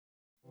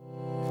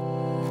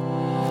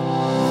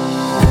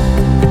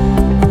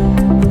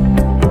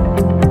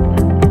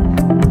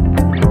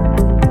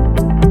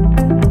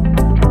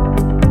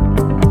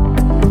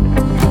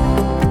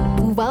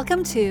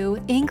Welcome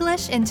to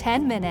English in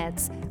 10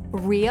 Minutes,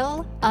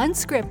 real,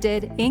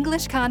 unscripted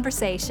English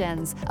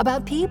conversations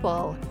about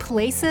people,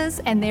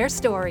 places, and their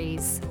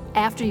stories.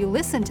 After you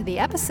listen to the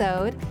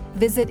episode,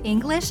 visit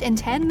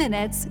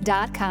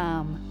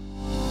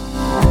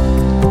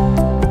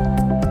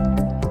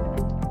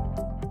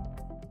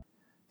EnglishIn10Minutes.com.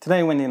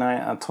 Today, Wendy and I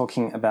are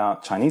talking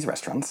about Chinese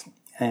restaurants,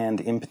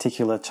 and in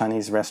particular,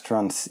 Chinese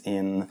restaurants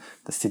in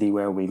the city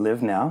where we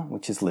live now,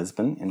 which is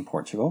Lisbon in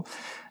Portugal.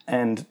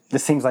 And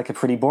this seems like a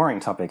pretty boring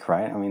topic,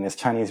 right? I mean, there's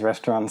Chinese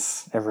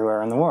restaurants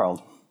everywhere in the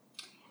world.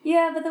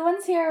 Yeah, but the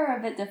ones here are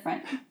a bit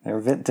different. They're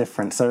a bit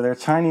different. So they're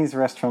Chinese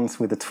restaurants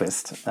with a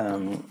twist,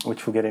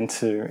 which we'll get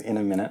into in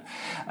a minute.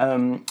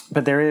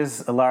 But there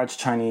is a large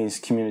Chinese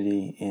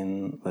community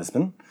in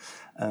Lisbon.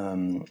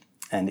 And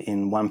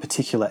in one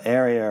particular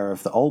area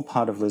of the old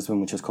part of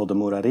Lisbon, which is called the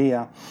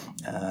Mouraria,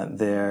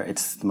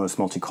 it's the most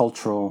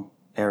multicultural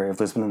area of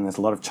Lisbon, and there's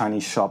a lot of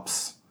Chinese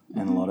shops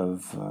and a lot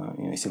of,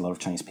 you see a lot of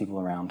Chinese people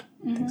around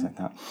and things like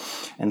that.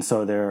 And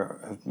so there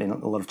have been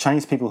a lot of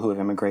Chinese people who have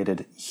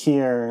immigrated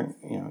here,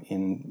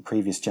 in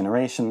previous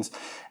generations.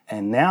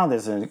 And now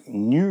there's a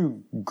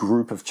new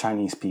group of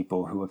Chinese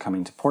people who are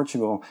coming to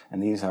Portugal,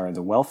 and these are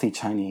the wealthy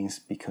Chinese,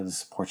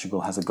 because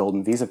Portugal has a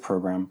golden visa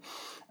program,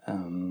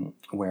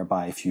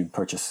 whereby if you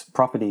purchase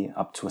property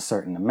up to a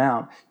certain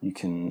amount, you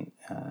can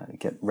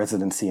get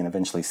residency and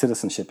eventually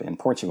citizenship in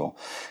Portugal.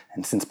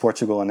 And since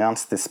Portugal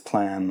announced this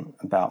plan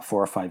about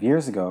 4 or 5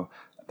 years ago,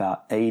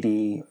 about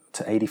 80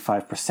 to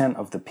 85%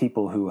 of the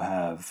people who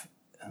have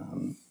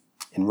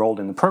enrolled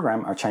in the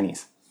program are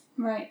Chinese.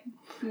 Right,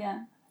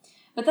 yeah.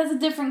 But that's a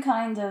different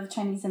kind of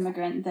Chinese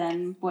immigrant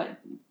than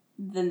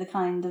the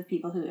kind of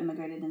people who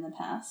immigrated in the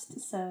past.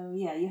 So,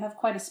 yeah, you have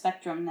quite a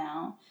spectrum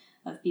now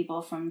of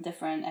people from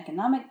different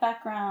economic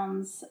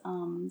backgrounds,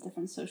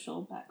 different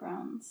social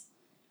backgrounds.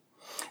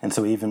 And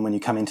so even when you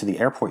come into the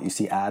airport, you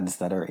see ads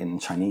that are in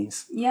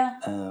Chinese. Yeah.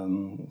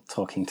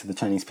 Talking to the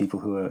Chinese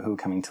people who are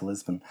coming to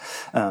Lisbon.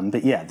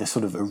 But yeah, the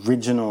sort of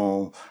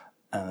original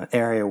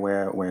area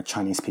where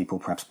Chinese people,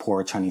 perhaps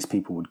poor Chinese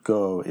people, would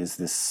go is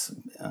this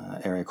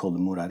area called the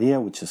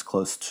Mouraria, which is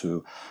close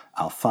to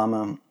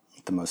Alfama,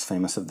 the most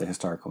famous of the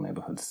historical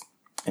neighborhoods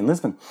in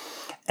Lisbon.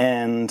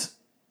 And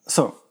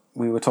so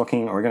we're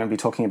going to be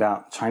talking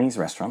about Chinese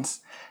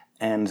restaurants,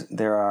 and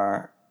there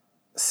are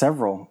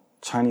several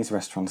Chinese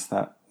restaurants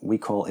that we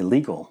call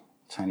illegal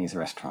Chinese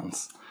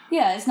restaurants.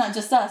 Yeah, it's not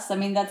just us. I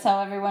mean, that's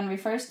how everyone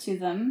refers to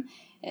them,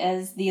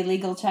 as the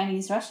illegal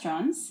Chinese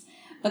restaurants,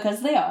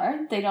 because they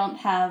are. They don't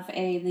have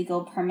a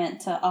legal permit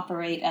to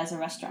operate as a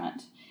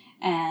restaurant.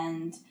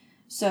 And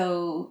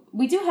so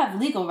we do have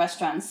legal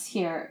restaurants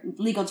here,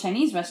 legal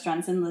Chinese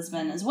restaurants in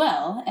Lisbon as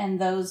well, and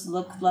those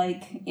look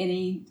like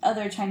any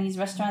other Chinese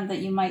restaurant that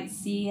you might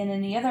see in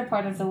any other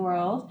part of the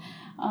world.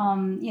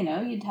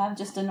 You'd have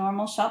just a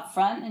normal shop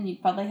front, and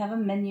you'd probably have a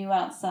menu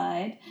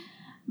outside.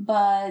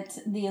 But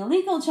the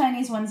illegal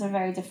Chinese ones are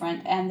very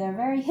different, and they're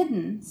very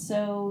hidden,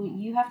 so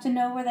you have to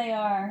know where they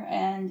are,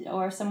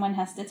 or someone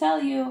has to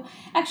tell you.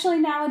 Actually,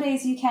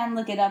 nowadays you can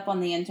look it up on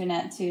the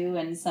internet too,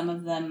 and some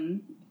of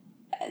them,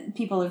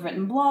 people have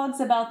written blogs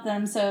about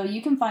them, so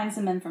you can find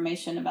some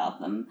information about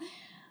them.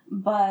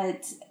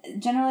 But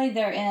generally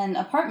they're in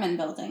apartment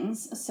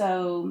buildings,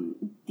 so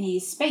the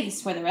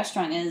space where the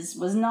restaurant is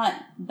was not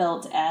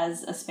built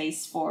as a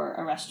space for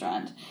a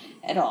restaurant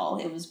at all.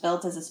 It was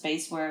built as a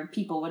space where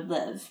people would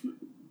live.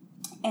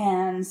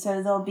 And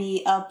so they'll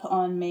be up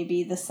on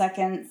maybe the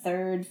second,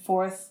 third,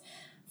 fourth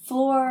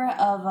floor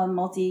of a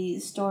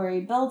multi-story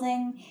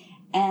building,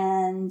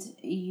 and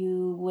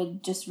you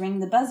would just ring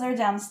the buzzer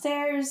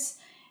downstairs,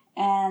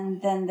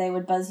 and then they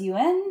would buzz you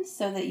in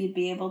so that you'd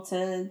be able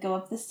to go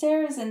up the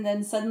stairs, and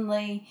then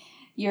suddenly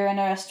you're in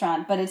a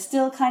restaurant, but it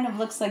still kind of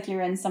looks like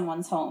you're in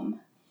someone's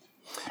home.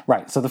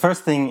 Right. So the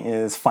first thing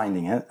is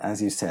finding it,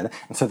 as you said.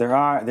 And so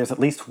there's at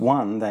least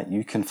one that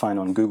you can find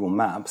on Google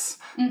Maps,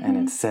 and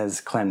it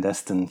says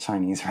clandestine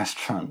Chinese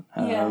restaurant.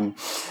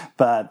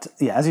 But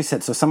yeah, as you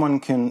said, so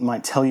someone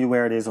might tell you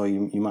where it is, or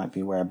you might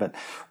be aware. But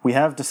we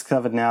have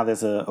discovered now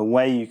there's a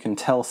way you can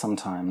tell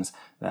sometimes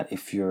that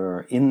if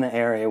you're in the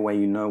area where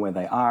you know where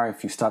they are,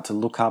 if you start to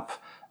look up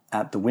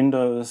at the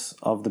windows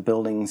of the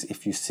buildings,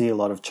 if you see a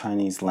lot of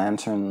Chinese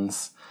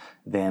lanterns,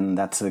 then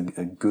that's a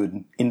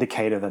good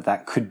indicator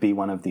that could be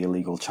one of the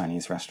illegal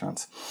Chinese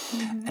restaurants.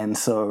 And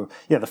so,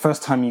 yeah, the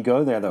first time you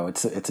go there, though,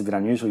 it's a bit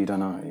unusual. You don't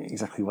know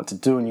exactly what to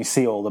do, and you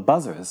see all the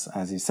buzzers,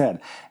 as you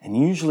said. And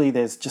usually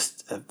there's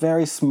just a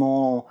very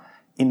small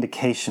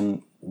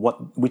indication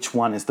which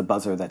one is the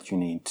buzzer that you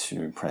need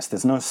to press.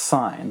 There's no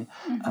sign,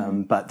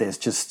 but there's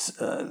just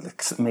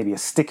maybe a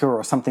sticker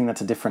or something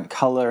that's a different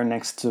color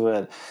next to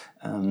it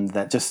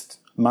that just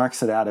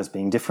marks it out as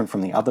being different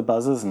from the other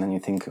buzzers, and then you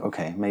think,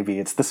 okay, maybe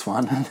it's this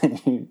one, and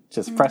then you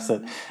just press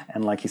it,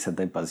 and like you said,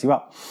 they buzz you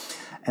up.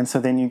 And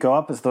so then you go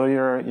up as though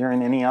you're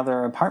in any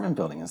other apartment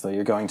building, as though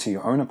you're going to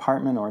your own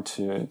apartment or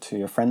to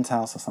your friend's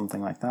house or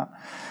something like that.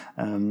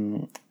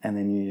 And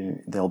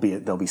then there'll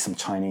be some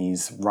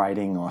Chinese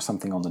writing or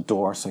something on the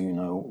door, so you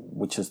know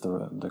which is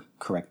the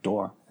correct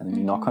door. And then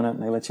you knock on it,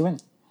 and they let you in.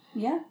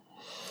 Yeah.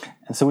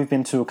 And so we've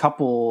been to a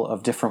couple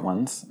of different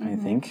ones, I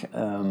think.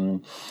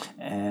 And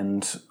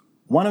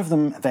one of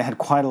them, they had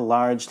quite a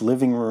large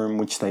living room,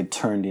 which they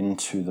turned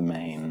into the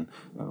main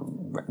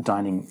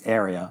dining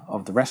area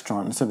of the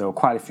restaurant. And so there were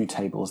quite a few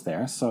tables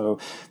there. So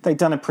they'd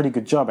done a pretty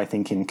good job, I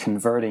think, in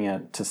converting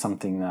it to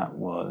something that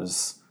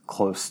was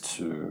close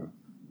to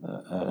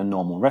a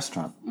normal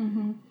restaurant.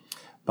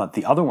 But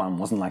the other one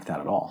wasn't like that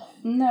at all.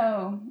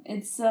 No,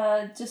 it's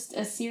just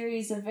a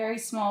series of very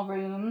small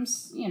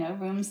rooms,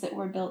 rooms that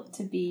were built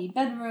to be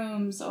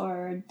bedrooms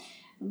or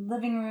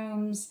living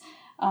rooms.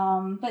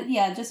 But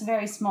yeah, just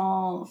very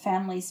small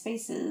family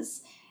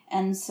spaces.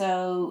 And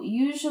so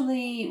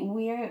usually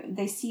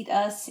they seat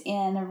us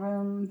in a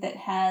room that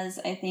has,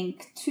 I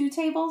think, 2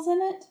 tables in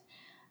it.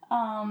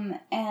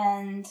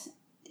 And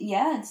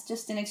yeah, it's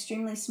just an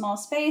extremely small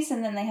space.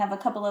 And then they have a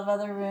couple of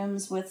other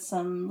rooms with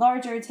some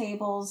larger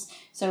tables.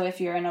 So if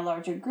you're in a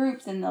larger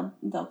group, then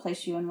they'll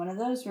place you in one of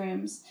those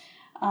rooms.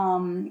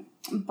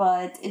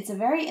 But it's a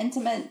very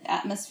intimate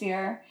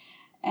atmosphere,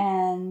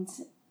 and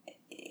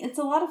it's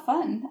a lot of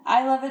fun.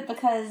 I love it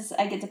because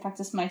I get to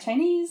practice my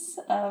Chinese.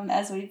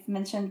 As we've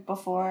mentioned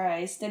before,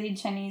 I studied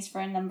Chinese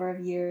for a number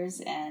of years,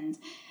 and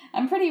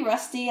I'm pretty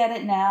rusty at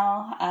it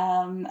now.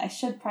 I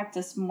should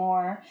practice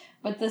more,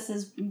 but this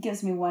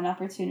gives me one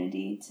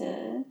opportunity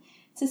to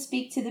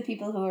speak to the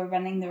people who are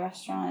running the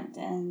restaurant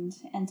and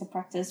to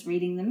practice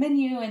reading the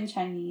menu in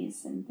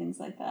Chinese and things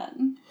like that.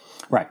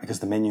 Right, because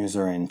the menus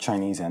are in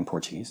Chinese and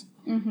Portuguese.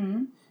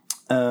 And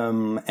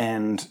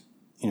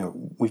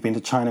we've been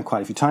to China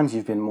quite a few times.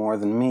 You've been more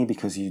than me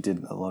because you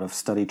did a lot of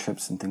study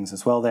trips and things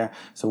as well there.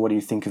 So what do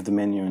you think of the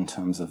menu in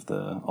terms of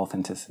the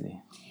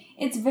authenticity?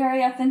 It's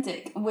very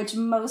authentic, which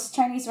most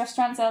Chinese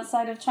restaurants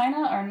outside of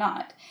China are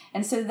not.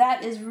 And so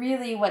that is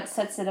really what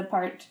sets it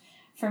apart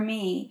for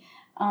me.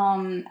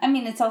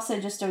 It's also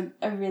just a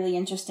really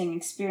interesting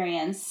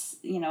experience,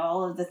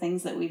 all of the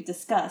things that we've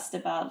discussed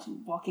about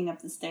walking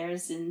up the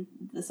stairs in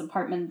this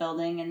apartment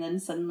building and then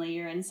suddenly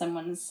you're in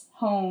someone's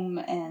home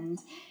and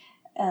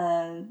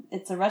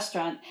it's a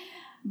restaurant.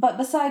 But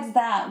besides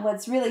that,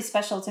 what's really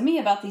special to me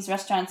about these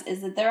restaurants is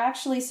that they're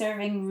actually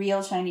serving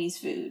real Chinese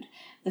food,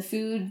 the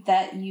food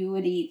that you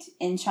would eat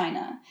in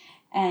China.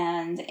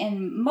 And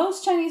in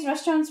most Chinese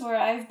restaurants where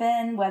I've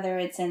been, whether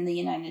it's in the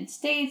United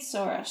States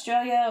or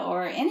Australia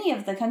or any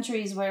of the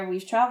countries where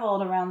we've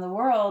traveled around the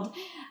world,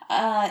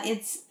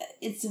 it's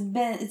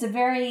a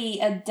very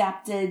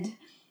adapted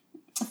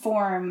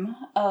form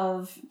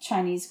of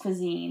Chinese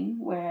cuisine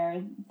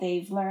where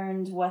they've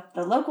learned what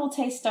the local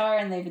tastes are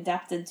and they've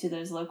adapted to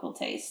those local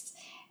tastes.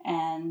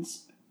 And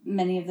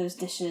many of those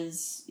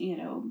dishes,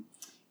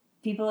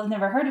 people have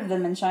never heard of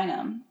them in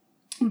China.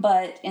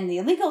 But in the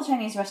illegal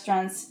Chinese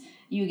restaurants,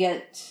 you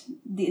get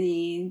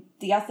the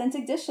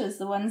authentic dishes,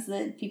 the ones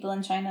that people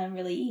in China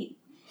really eat.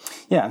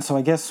 Yeah, and so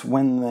I guess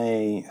when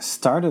they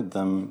started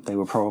them, they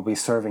were probably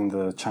serving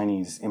the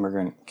Chinese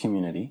immigrant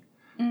community.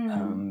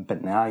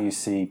 But now you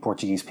see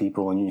Portuguese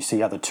people and you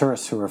see other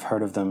tourists who have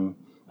heard of them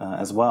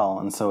as well.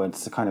 And so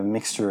it's a kind of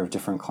mixture of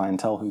different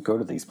clientele who go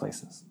to these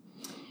places.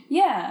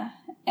 Yeah,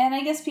 and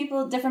I guess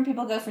different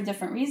people go for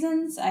different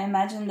reasons. I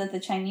imagine that the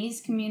Chinese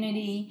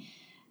community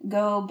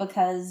go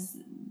because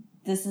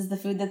this is the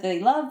food that they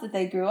love, that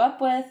they grew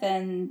up with,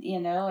 and,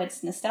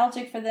 it's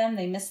nostalgic for them.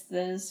 They miss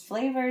those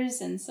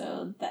flavors, and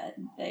so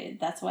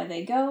that's why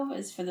they go,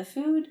 is for the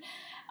food.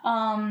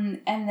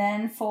 And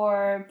then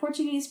for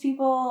Portuguese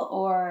people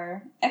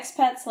or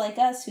expats like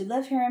us who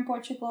live here in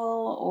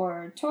Portugal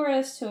or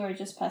tourists who are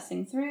just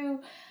passing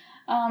through,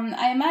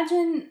 I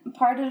imagine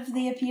part of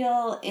the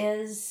appeal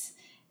is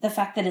the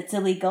fact that it's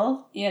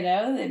illegal,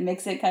 it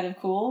makes it kind of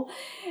cool.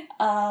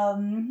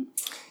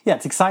 Yeah,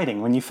 it's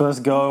exciting when you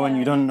first go and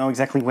you don't know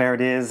exactly where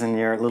it is and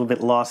you're a little bit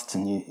lost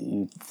and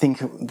you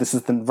think this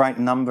is the right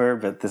number,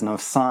 but there's no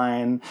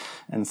sign.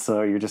 And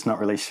so you're just not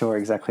really sure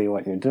exactly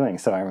what you're doing.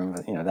 So I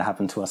remember, that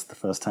happened to us the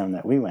first time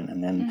that we went.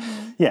 And then,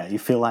 you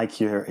feel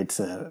like you're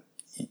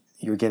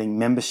getting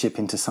membership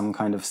into some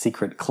kind of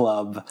secret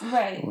club.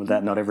 Right.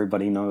 That not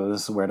everybody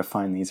knows where to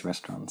find these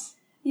restaurants.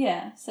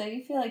 Yeah, so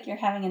you feel like you're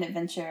having an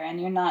adventure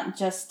and you're not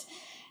just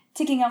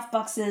ticking off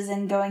boxes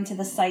and going to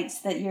the sites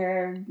that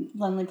your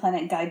Lonely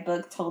Planet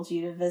guidebook told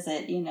you to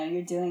visit.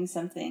 You're doing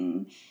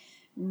something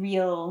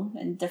real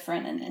and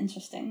different and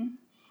interesting.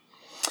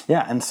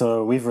 Yeah, and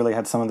so we've really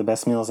had some of the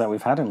best meals that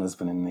we've had in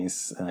Lisbon in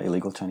these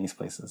illegal Chinese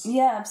places.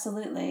 Yeah,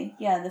 absolutely.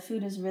 Yeah, the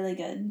food is really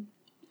good,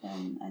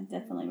 and I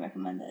definitely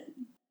recommend it.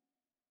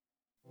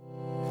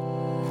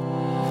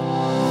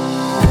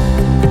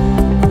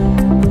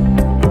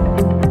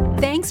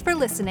 Thanks for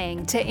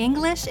listening to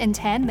English in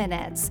 10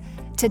 Minutes.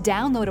 To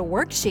download a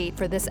worksheet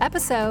for this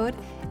episode,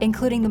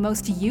 including the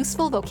most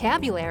useful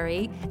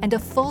vocabulary and a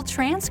full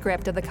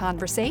transcript of the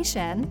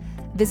conversation,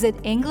 visit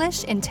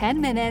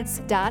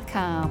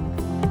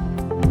EnglishinTenMinutes.com.